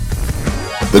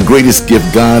greatest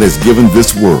gift God has given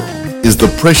this world is the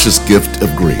precious gift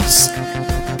of grace.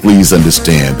 Please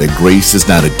understand that grace is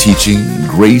not a teaching.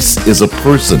 Grace is a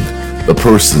person, the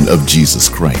person of Jesus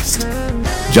Christ.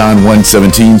 John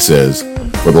 1:17 says,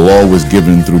 "For the law was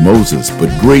given through Moses,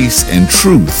 but grace and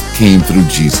truth came through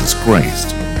Jesus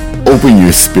Christ." Open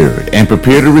your spirit and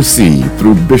prepare to receive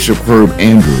through Bishop Herb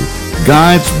Andrew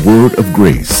God's word of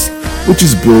grace, which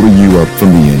is building you up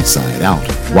from the inside out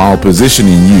while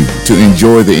positioning you to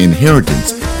enjoy the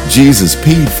inheritance Jesus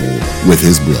paid for with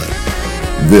his blood.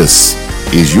 This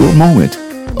is your moment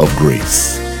of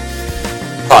grace.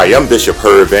 Hi, I'm Bishop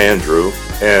Herb Andrew,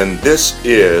 and this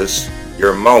is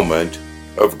your moment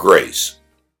of grace.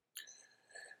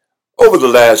 Over the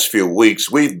last few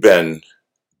weeks, we've been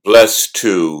blessed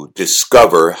to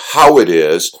discover how it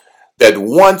is that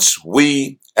once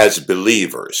we as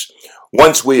believers,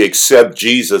 once we accept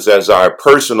Jesus as our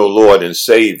personal Lord and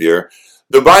Savior,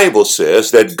 the Bible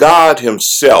says that God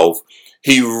himself,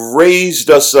 he raised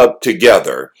us up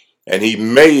together and he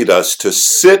made us to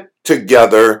sit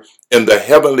together in the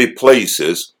heavenly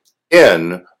places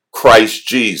in Christ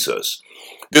Jesus.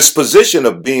 This position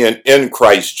of being in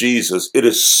Christ Jesus, it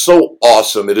is so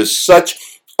awesome. It is such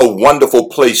a wonderful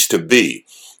place to be.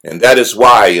 And that is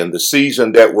why in the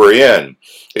season that we're in,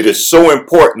 it is so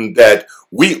important that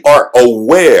we are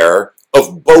aware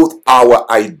of both our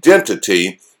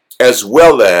identity as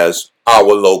well as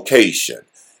our location.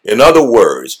 In other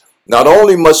words, not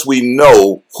only must we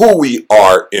know who we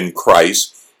are in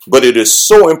Christ, but it is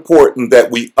so important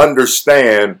that we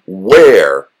understand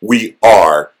where we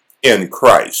are in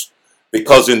Christ.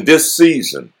 Because in this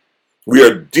season, we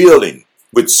are dealing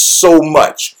with so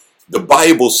much. The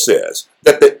Bible says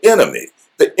that the enemy,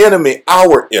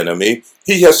 our enemy,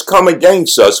 he has come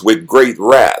against us with great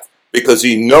wrath because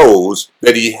he knows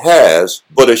that he has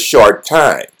but a short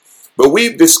time. But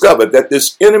we've discovered that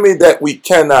this enemy that we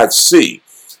cannot see,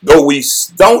 though we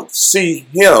don't see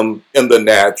him in the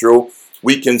natural,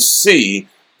 we can see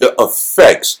the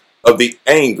effects of the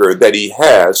anger that he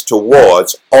has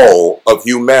towards all of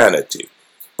humanity.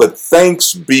 But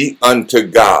thanks be unto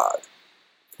God,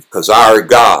 because our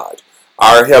God,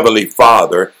 our Heavenly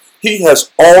Father, he has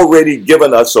already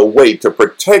given us a way to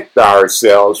protect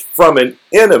ourselves from an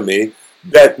enemy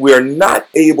that we're not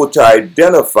able to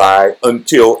identify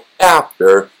until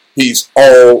after he's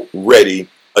already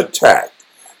attacked.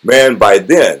 Man, by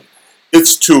then,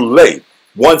 it's too late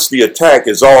once the attack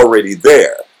is already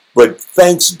there. But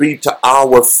thanks be to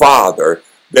our Father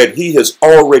that he has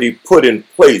already put in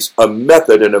place a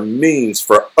method and a means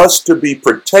for us to be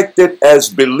protected as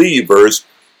believers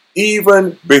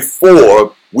even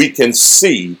before we can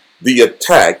see the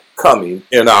attack coming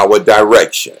in our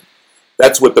direction.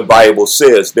 That's what the Bible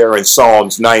says there in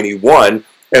Psalms 91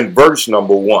 and verse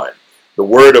number 1. The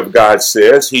Word of God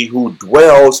says, "He who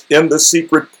dwells in the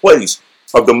secret place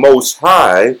of the Most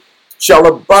High shall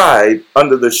abide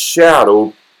under the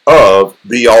shadow of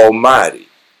the Almighty."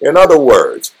 In other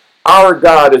words, our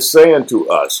God is saying to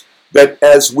us that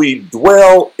as we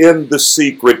dwell in the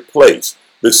secret place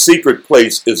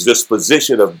is this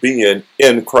position of being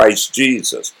in Christ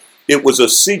Jesus. It was a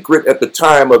secret at the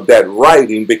time of that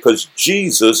writing because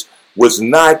Jesus was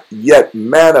not yet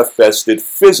manifested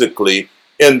physically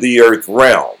in the earth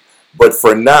realm. But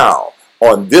for now,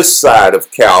 on this side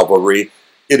of Calvary,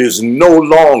 it is no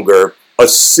longer a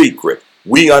secret.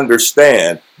 We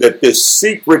understand that this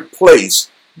secret place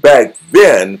back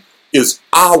then is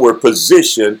our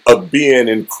position of being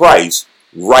in Christ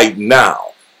right now.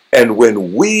 And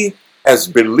when we as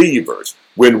believers,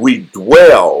 when we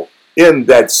dwell in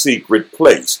that secret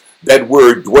place, that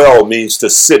word dwell means to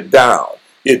sit down.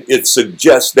 It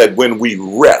suggests that when we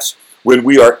rest, when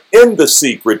we are in the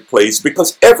secret place,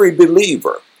 because every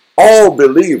believer, all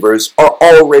believers are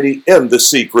already in the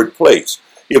secret place.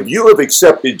 If you have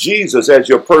accepted Jesus as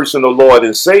your personal Lord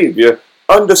and Savior,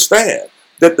 understand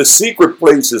that the secret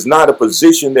place is not a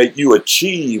position that you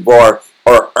achieve or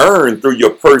earn through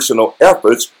your personal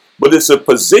efforts, but it's a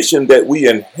position that we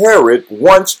inherit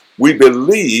once we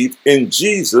believe in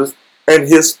Jesus and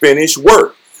his finished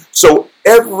work. So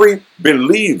every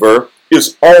believer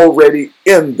is already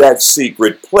in that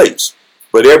secret place,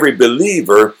 but every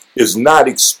believer is not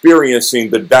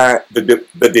experiencing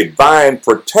the divine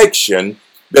protection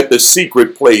that the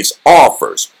secret place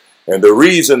offers. And the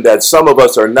reason that some of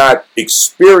us are not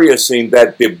experiencing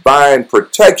that divine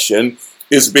protection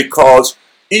is because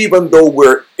even though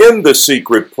we're in the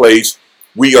secret place,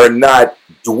 we are not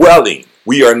dwelling.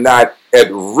 We are not at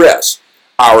rest.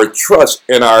 Our trust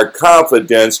and our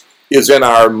confidence is in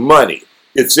our money.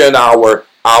 It's in our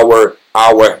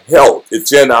health.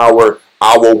 It's in our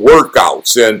our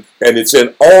workouts, and it's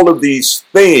in all of these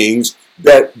things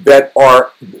that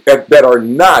are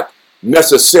not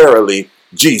necessarily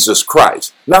Jesus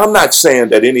Christ. Now, I'm not saying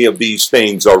that any of these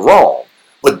things are wrong,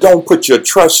 but don't put your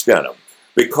trust in them,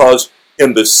 because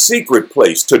in the secret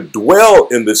place, to dwell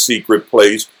in the secret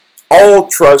place, all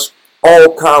trust,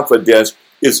 all confidence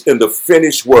is in the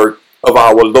finished work of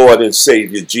our Lord and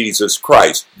Savior Jesus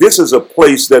Christ. This is a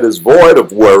place that is void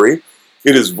of worry,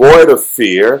 it is void of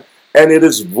fear, and it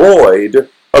is void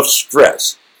of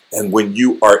stress. And when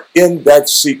you are in that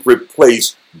secret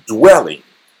place dwelling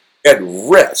at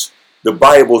rest, the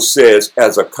Bible says,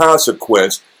 as a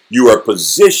consequence, you are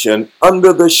positioned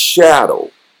under the shadow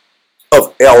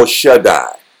of El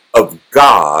Shaddai, of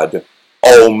God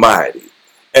Almighty.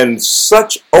 And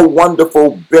such a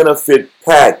wonderful benefit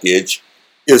package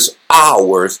is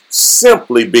ours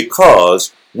simply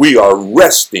because we are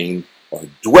resting or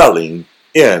dwelling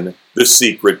in the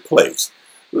secret place.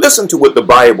 Listen to what the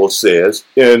Bible says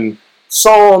in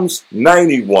Psalms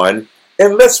 91,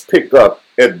 and let's pick up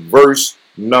at verse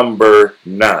number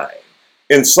 9.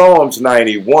 In Psalms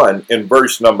 91, in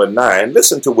verse number 9,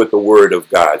 listen to what the Word of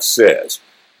God says.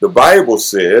 The Bible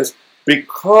says,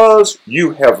 because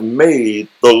you have made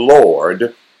the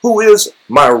Lord, who is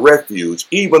my refuge,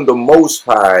 even the Most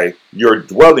High, your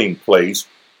dwelling place,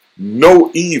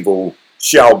 no evil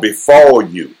shall befall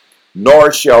you,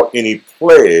 nor shall any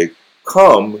plague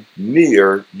come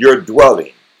near your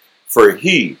dwelling. For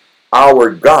he,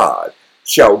 our God,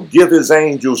 shall give his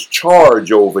angels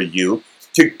charge over you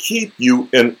to keep you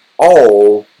in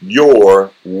all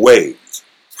your ways.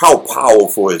 How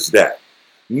powerful is that?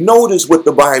 Notice what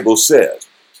the Bible says.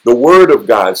 The Word of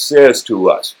God says to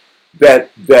us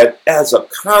that as a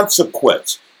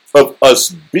consequence of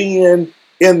us being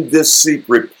in this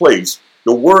secret place,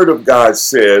 the Word of God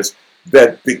says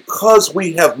that because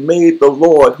we have made the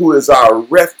Lord, who is our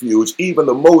refuge, even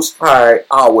the Most High,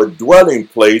 our dwelling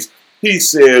place, he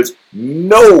says,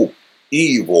 no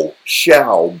evil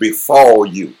shall befall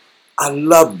you. I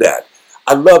love that.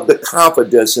 I love the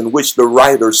confidence in which the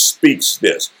writer speaks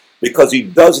this, because he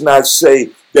does not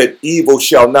say that evil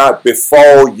shall not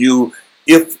befall you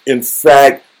if, in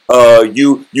fact,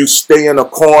 you stay in a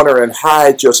corner and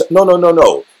hide yourself.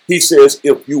 No. He says,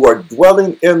 if you are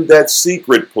dwelling in that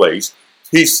secret place,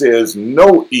 he says,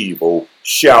 no evil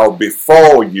shall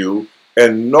befall you,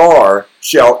 and nor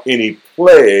shall any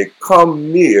plague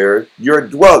come near your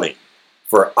dwelling.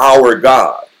 For our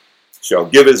God shall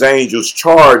give his angels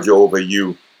charge over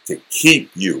you to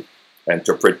keep you and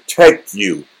to protect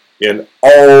you in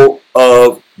all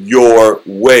of your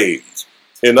ways.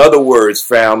 In other words,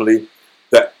 family,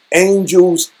 the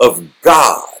angels of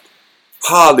God,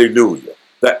 hallelujah,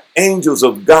 the angels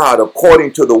of God,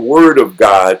 according to the Word of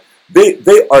God,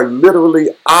 they are literally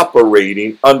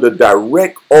operating under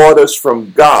direct orders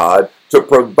from God to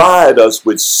provide us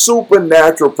with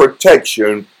supernatural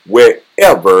protection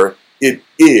wherever it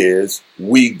is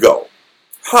we go.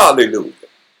 Hallelujah.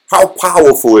 How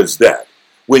powerful is that?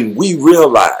 When we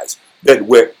realize that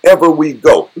wherever we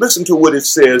go, listen to what it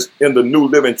says in the New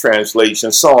Living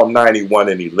Translation, Psalm 91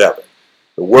 and 11.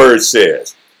 The word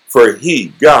says, for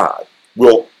he, God,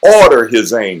 will order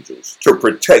his angels to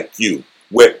protect you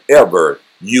wherever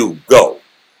you go.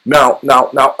 Now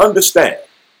understand,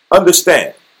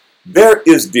 there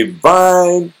is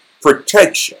divine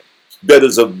protection that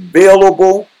is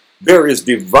available. There is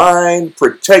divine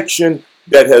protection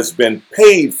that has been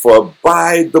paid for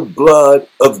by the blood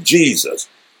of Jesus.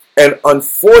 And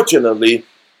unfortunately,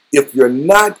 if you're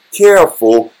not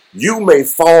careful, you may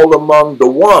fall among the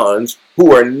ones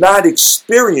who are not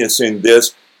experiencing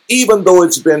this, even though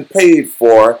it's been paid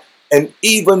for, and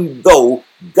even though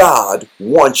God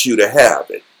wants you to have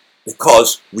it.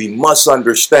 Because we must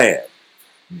understand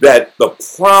that the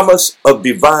promise of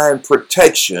divine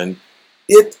protection,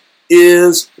 it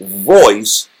is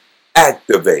voice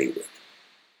activated.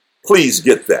 Please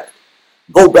get that.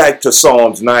 Go back to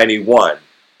Psalms 91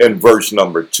 and verse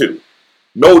number 2.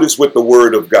 Notice what the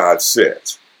Word of God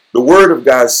says. The Word of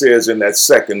God says in that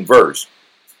second verse,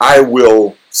 I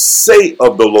will say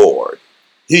of the Lord,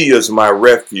 he is my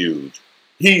refuge,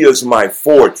 he is my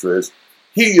fortress,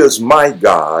 he is my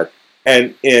God,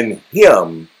 and in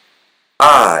him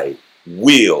I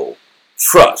will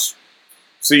trust.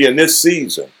 See, in this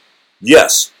season,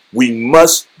 yes, we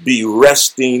must be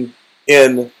resting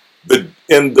in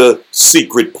the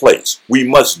secret place. We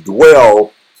must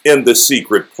dwell in the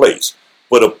secret place.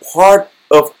 But a part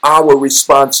of our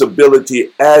responsibility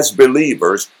as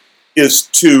believers is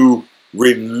to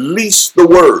release the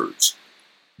words,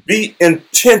 be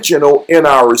intentional in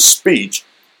our speech,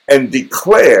 and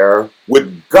declare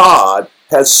what God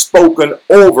has spoken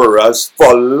over us,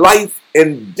 for life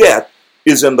and death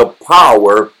is in the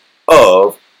power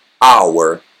of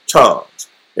our tongues.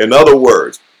 In other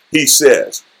words, he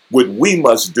says, what we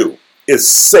must do is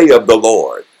say of the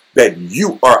Lord that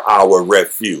you are our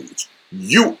refuge.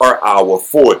 You are our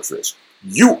fortress.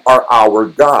 You are our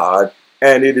God,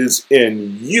 and it is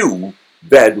in you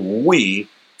that we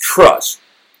trust.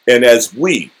 And as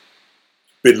we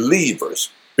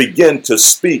believers begin to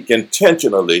speak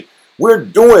intentionally, we're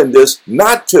doing this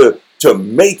not to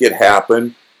make it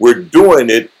happen. We're doing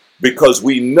it because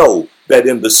we know that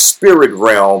in the spirit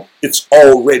realm, it's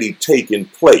already taken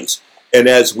place. And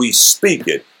as we speak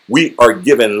it, we are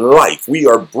given life. We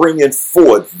are bringing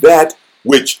forth that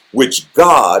which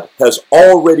God has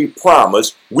already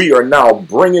promised. We are now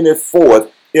bringing it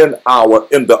forth in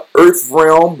the earth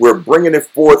realm. We're bringing it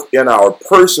forth in our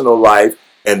personal life.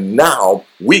 And now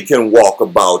we can walk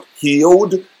about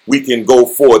healed. We can go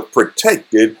forth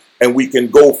protected, and we can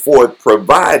go forth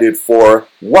provided for.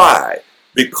 Why?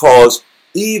 Because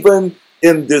even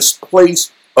in this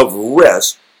place of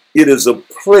rest, it is a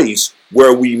place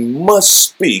where we must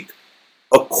speak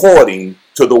according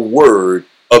to the word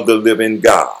of the living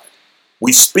God.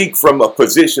 We speak from a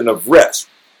position of rest,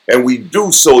 and we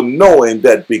do so knowing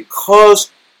that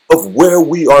because of where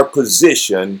we are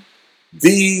positioned,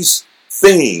 these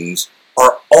things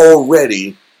are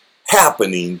already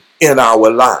happening in our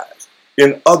lives.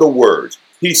 In other words,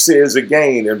 he says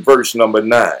again in verse number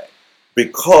 9,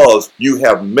 because you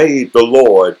have made the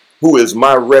Lord, who is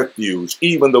my refuge,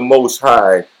 even the Most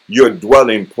High, your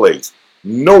dwelling place,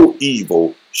 no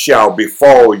evil shall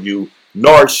befall you,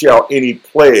 nor shall any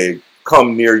plague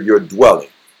come near your dwelling.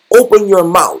 Open your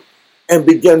mouth and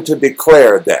begin to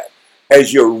declare that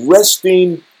as you're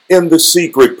resting in the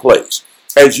secret place,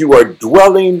 as you are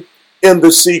dwelling in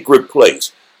the secret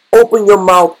place. Open your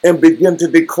mouth and begin to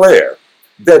declare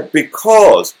that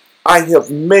because I have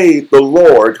made the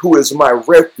Lord, who is my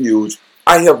refuge,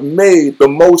 I have made the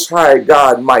Most High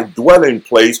God my dwelling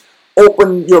place.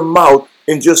 Open your mouth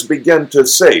and just begin to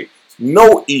say,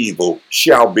 no evil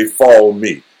shall befall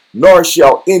me, nor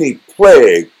shall any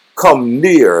plague come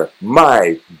near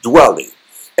my dwelling.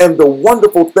 And the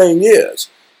wonderful thing is,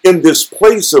 in this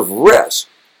place of rest,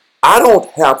 I don't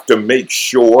have to make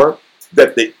sure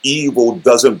that the evil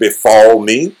doesn't befall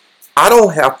me. I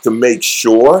don't have to make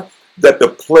sure that the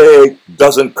plague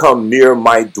doesn't come near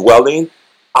my dwelling.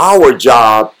 Our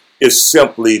job is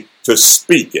simply to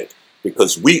speak it,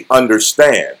 because we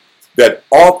understand that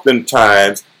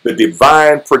oftentimes the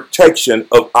divine protection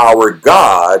of our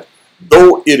God,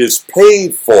 though it is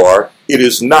paid for, it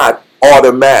is not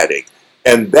automatic.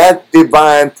 And that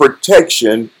divine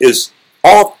protection is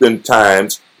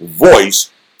oftentimes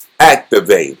voice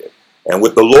activated. And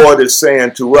what the Lord is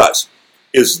saying to us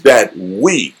is that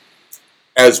we,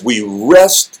 as we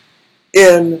rest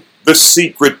in the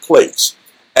secret place,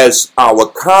 as our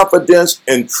confidence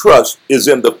and trust is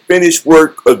in the finished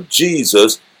work of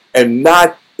Jesus and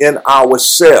not in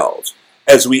ourselves,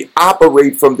 as we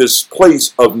operate from this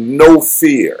place of no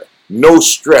fear, no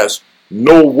stress,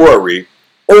 no worry,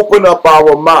 open up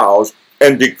our mouths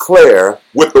and declare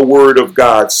what the Word of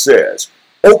God says.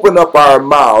 Open up our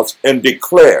mouths and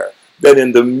declare that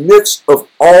in the midst of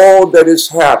all that is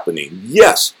happening,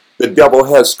 yes, the devil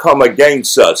has come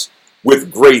against us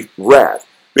with great wrath,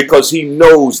 because he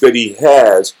knows that he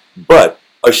has but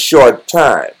a short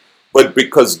time. But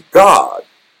because God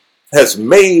has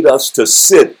made us to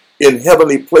sit in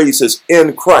heavenly places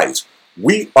in Christ,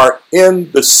 we are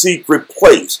in the secret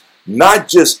place, not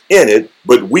just in it,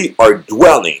 but we are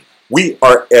dwelling. We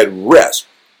are at rest.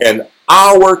 And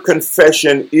our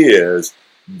confession is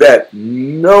that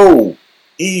no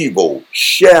evil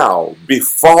shall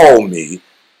befall me,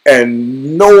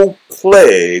 and no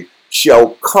plague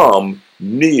shall come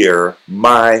near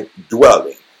my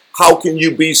dwelling. How can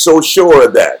you be so sure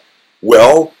of that?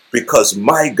 Well, because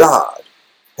my God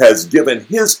has given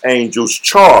his angels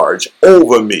charge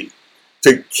over me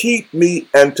to keep me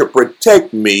and to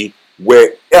protect me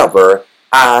wherever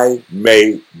I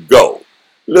may go.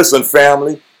 Listen,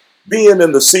 family, being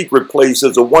in the secret place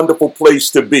is a wonderful place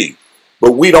to be,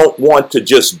 but we don't want to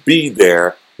just be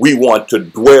there. We want to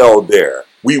dwell there.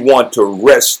 We want to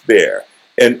rest there.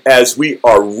 And as we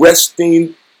are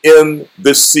resting in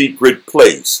the secret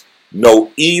place,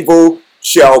 no evil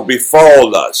shall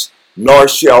befall us, nor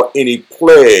shall any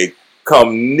plague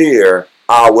come near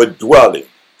our dwelling.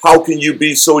 How can you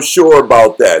be so sure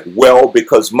about that? Well,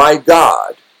 because my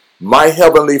God, my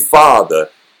Heavenly Father,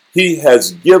 he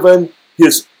has given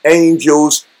his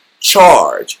angels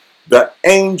charge. The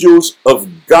angels of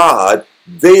God,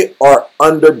 they are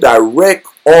under direct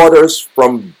orders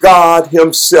from God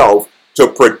himself to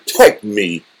protect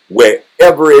me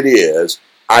wherever it is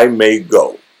I may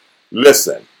go.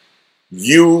 Listen,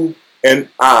 you and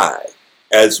I,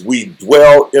 as we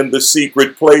dwell in the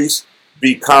secret place,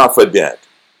 be confident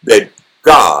that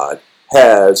God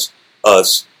has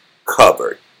us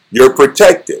covered. You're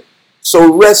protected.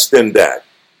 So rest in that.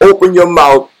 Open your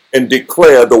mouth and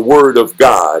declare the word of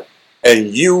God,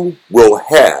 and you will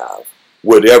have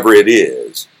whatever it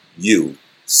is you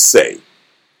say.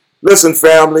 Listen,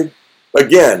 family,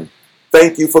 again,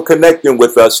 thank you for connecting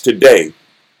with us today.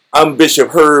 I'm Bishop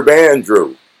Herb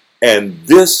Andrew, and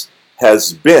this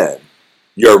has been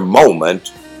your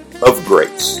moment of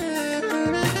grace.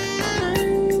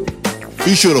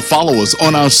 Be sure to follow us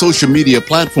on our social media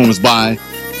platforms by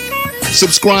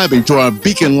subscribing to our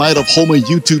Beacon Light of Homer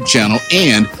YouTube channel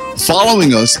and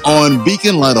following us on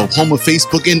Beacon Light of Homer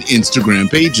Facebook and Instagram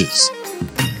pages.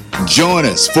 Join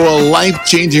us for a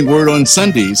life-changing word on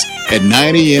Sundays at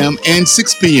 9 a.m. and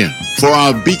 6 p.m. for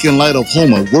our Beacon Light of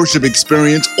Homer worship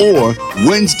experience, or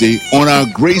Wednesday on our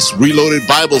Grace Reloaded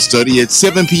Bible study at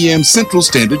 7 p.m. Central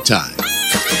Standard Time.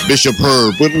 Bishop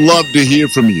Herb would love to hear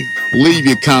from you. Leave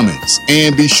your comments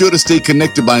and be sure to stay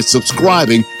connected by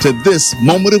subscribing to this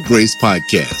Moment of Grace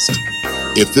podcast.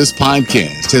 If this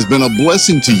podcast has been a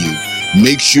blessing to you,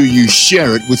 make sure you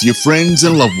share it with your friends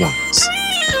and loved ones.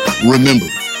 Remember,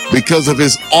 because of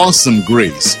his awesome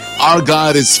grace, our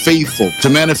God is faithful to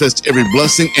manifest every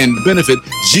blessing and benefit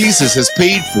Jesus has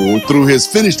paid for through his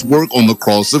finished work on the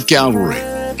cross of Calvary.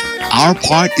 Our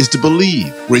part is to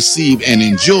believe, receive, and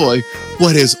enjoy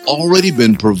what has already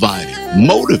been provided,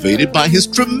 motivated by his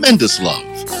tremendous love.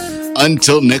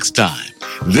 Until next time,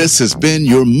 this has been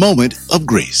your Moment of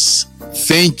Grace.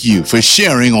 Thank you for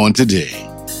sharing on today.